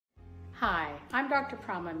Hi, I'm Dr.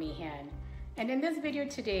 Promila Mehan, and in this video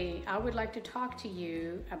today, I would like to talk to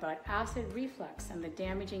you about acid reflux and the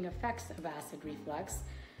damaging effects of acid reflux.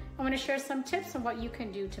 I want to share some tips on what you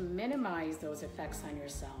can do to minimize those effects on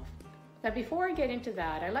yourself. But before I get into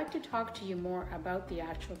that, I'd like to talk to you more about the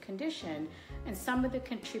actual condition and some of the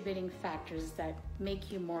contributing factors that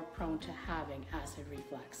make you more prone to having acid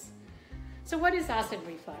reflux. So what is acid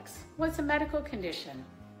reflux? Well, it's a medical condition.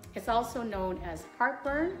 It's also known as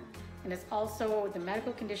heartburn, and it's also, the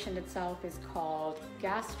medical condition itself is called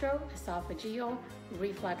gastroesophageal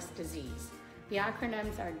reflux disease. The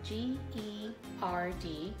acronyms are GERD,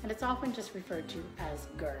 and it's often just referred to as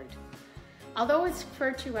GERD. Although it's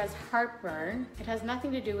referred to as heartburn, it has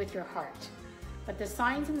nothing to do with your heart, but the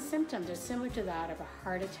signs and symptoms are similar to that of a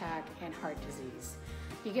heart attack and heart disease.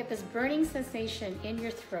 You get this burning sensation in your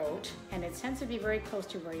throat, and it tends to be very close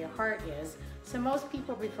to where your heart is, so most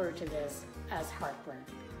people refer to this as heartburn.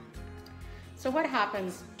 So what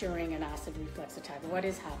happens during an acid reflux attack? What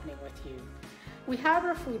is happening with you? We have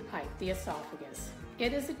our food pipe, the esophagus.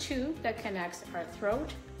 It is a tube that connects our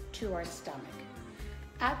throat to our stomach.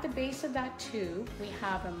 At the base of that tube, we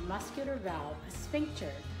have a muscular valve, a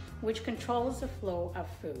sphincter, which controls the flow of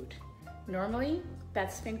food. Normally,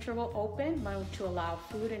 that sphincter will open to allow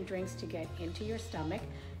food and drinks to get into your stomach,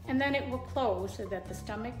 and then it will close so that the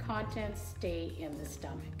stomach contents stay in the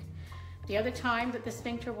stomach. The other time that the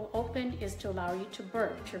sphincter will open is to allow you to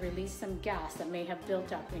burp, to release some gas that may have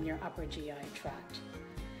built up in your upper GI tract.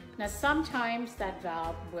 Now, sometimes that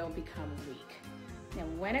valve will become weak.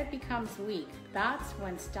 And when it becomes weak, that's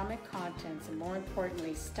when stomach contents, and more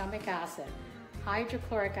importantly, stomach acid,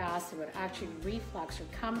 hydrochloric acid, would actually reflux or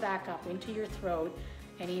come back up into your throat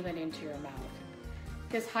and even into your mouth.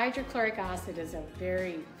 This hydrochloric acid is a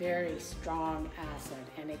very, very strong acid,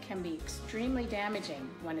 and it can be extremely damaging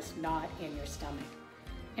when it's not in your stomach.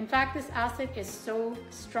 In fact, this acid is so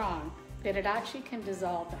strong that it actually can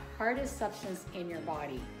dissolve the hardest substance in your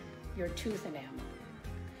body, your tooth enamel.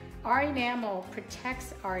 Our enamel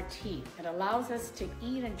protects our teeth. It allows us to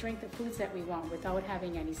eat and drink the foods that we want without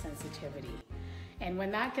having any sensitivity. And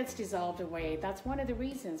when that gets dissolved away, that's one of the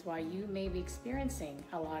reasons why you may be experiencing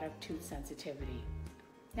a lot of tooth sensitivity.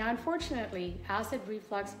 Now, unfortunately, acid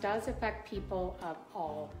reflux does affect people of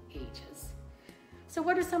all ages. So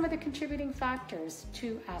what are some of the contributing factors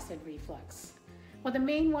to acid reflux? Well, the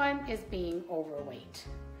main one is being overweight.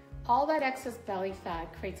 All that excess belly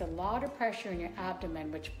fat creates a lot of pressure in your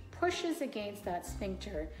abdomen, which pushes against that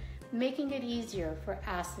sphincter, making it easier for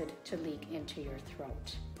acid to leak into your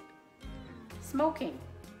throat. Smoking.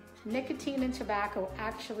 Nicotine and tobacco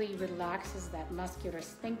actually relaxes that muscular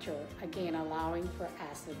sphincter, again allowing for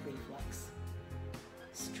acid reflux.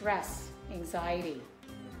 Stress, anxiety.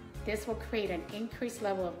 This will create an increased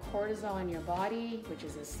level of cortisol in your body, which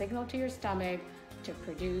is a signal to your stomach to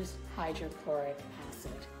produce hydrochloric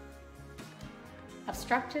acid.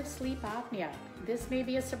 Obstructive sleep apnea. This may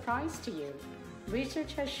be a surprise to you.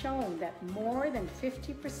 Research has shown that more than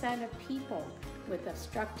 50% of people with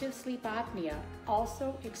obstructive sleep apnea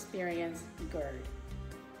also experience GERD.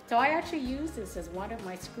 So I actually use this as one of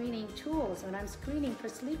my screening tools when I'm screening for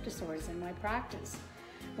sleep disorders in my practice.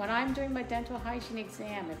 When I'm doing my dental hygiene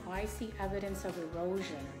exam, if I see evidence of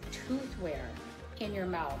erosion or tooth wear in your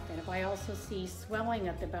mouth, and if I also see swelling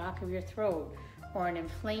at the back of your throat or an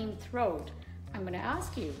inflamed throat, I'm going to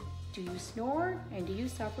ask you, do you snore and do you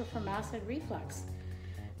suffer from acid reflux?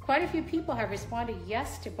 Quite a few people have responded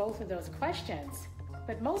yes to both of those questions,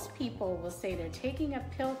 but most people will say they're taking a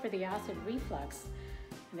pill for the acid reflux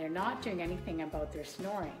and they're not doing anything about their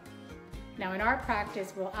snoring. Now, in our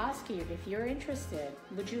practice, we'll ask you, if you're interested,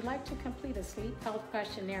 would you like to complete a sleep health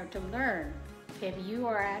questionnaire to learn if you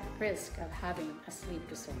are at risk of having a sleep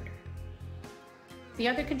disorder? The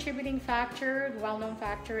other contributing factor, well-known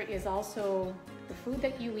factor, is also the food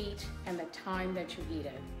that you eat and the time that you eat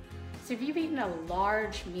it. So if you've eaten a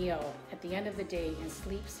large meal at the end of the day and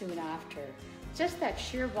sleep soon after, just that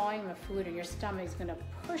sheer volume of food in your stomach is going to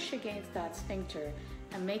push against that sphincter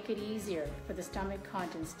and make it easier for the stomach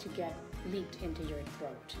contents to get leaked into your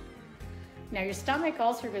throat. Now, your stomach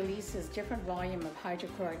also releases different volume of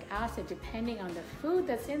hydrochloric acid depending on the food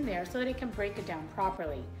that's in there so that it can break it down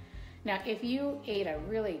properly. Now, if you ate a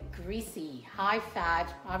really greasy,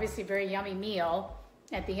 high-fat, obviously very yummy meal,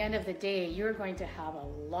 at the end of the day, you're going to have a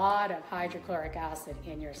lot of hydrochloric acid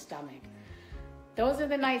in your stomach. Those are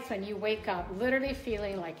the nights when you wake up literally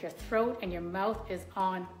feeling like your throat and your mouth is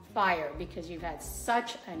on fire because you've had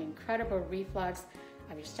such an incredible reflux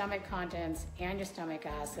of your stomach contents and your stomach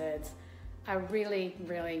acids. A really,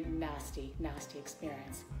 really nasty, nasty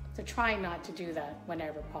experience. So try not to do that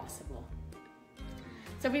whenever possible.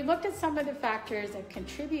 So we looked at some of the factors that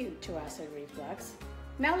contribute to acid reflux.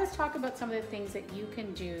 Now let's talk about some of the things that you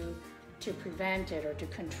can do to prevent it or to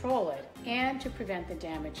control it and to prevent the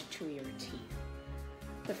damage to your teeth.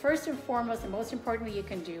 The first and foremost, the most important thing you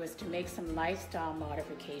can do is to make some lifestyle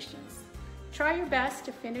modifications. Try your best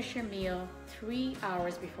to finish your meal 3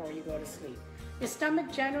 hours before you go to sleep. Your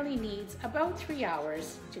stomach generally needs about 3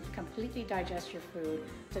 hours to completely digest your food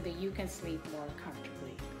so that you can sleep more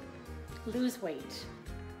comfortably. Lose weight,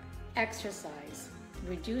 exercise,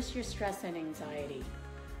 reduce your stress and anxiety.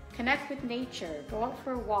 Connect with nature, go out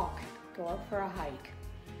for a walk, go out for a hike.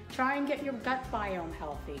 Try and get your gut biome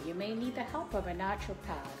healthy. You may need the help of a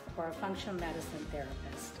naturopath or a functional medicine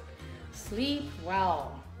therapist. Sleep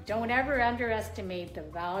well. Don't ever underestimate the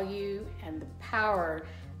value and the power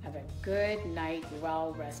of a good night,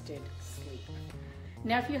 well-rested sleep.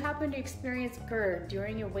 Now, if you happen to experience GERD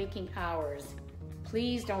during your waking hours,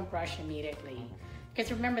 please don't brush immediately.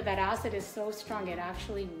 Because remember, that acid is so strong, it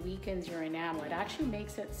actually weakens your enamel. It actually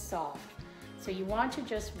makes it soft. So you want to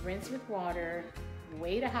just rinse with water,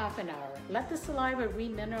 wait a half an hour, let the saliva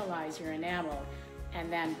remineralize your enamel,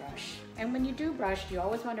 and then brush. And when you do brush, you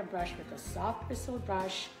always want to brush with a soft bristle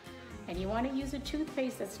brush, and you want to use a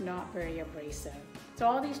toothpaste that's not very abrasive. So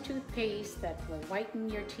all these toothpastes that will whiten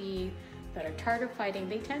your teeth, that are tartar fighting,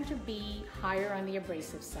 they tend to be higher on the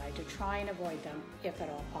abrasive side, to try and avoid them if at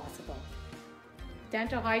all possible.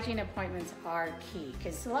 Dental hygiene appointments are key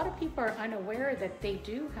because a lot of people are unaware that they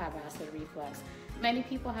do have acid reflux. Many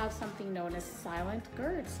people have something known as silent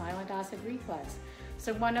GERD, silent acid reflux.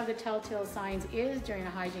 So one of the telltale signs is during a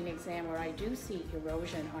hygiene exam where I do see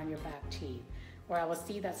erosion on your back teeth, or I will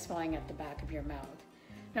see that swelling at the back of your mouth.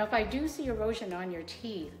 Now, if I do see erosion on your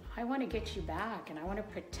teeth, I want to get you back and I want to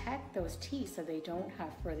protect those teeth so they don't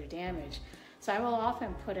have further damage. So I will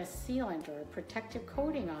often put a sealant or a protective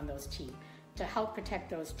coating on those teeth to help protect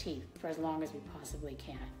those teeth for as long as we possibly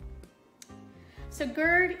can. So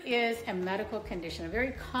GERD is a medical condition, a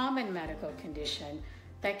very common medical condition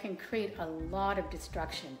that can create a lot of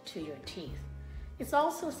destruction to your teeth. It's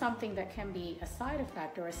also something that can be a side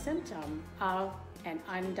effect or a symptom of an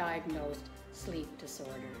undiagnosed sleep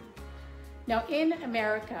disorder. Now in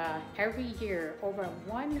America, every year, over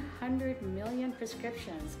 100 million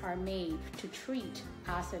prescriptions are made to treat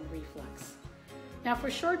acid reflux. Now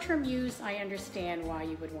for short-term use, I understand why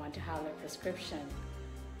you would want to have a prescription.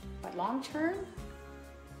 But long-term,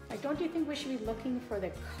 don't you think we should be looking for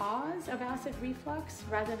the cause of acid reflux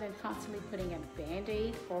rather than constantly putting a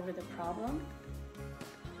Band-Aid over the problem?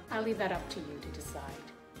 I'll leave that up to you to decide.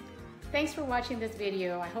 Thanks for watching this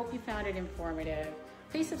video. I hope you found it informative.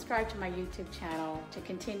 Please subscribe to my YouTube channel to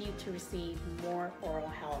continue to receive more oral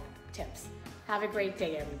health tips. Have a great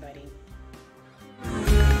day, everybody.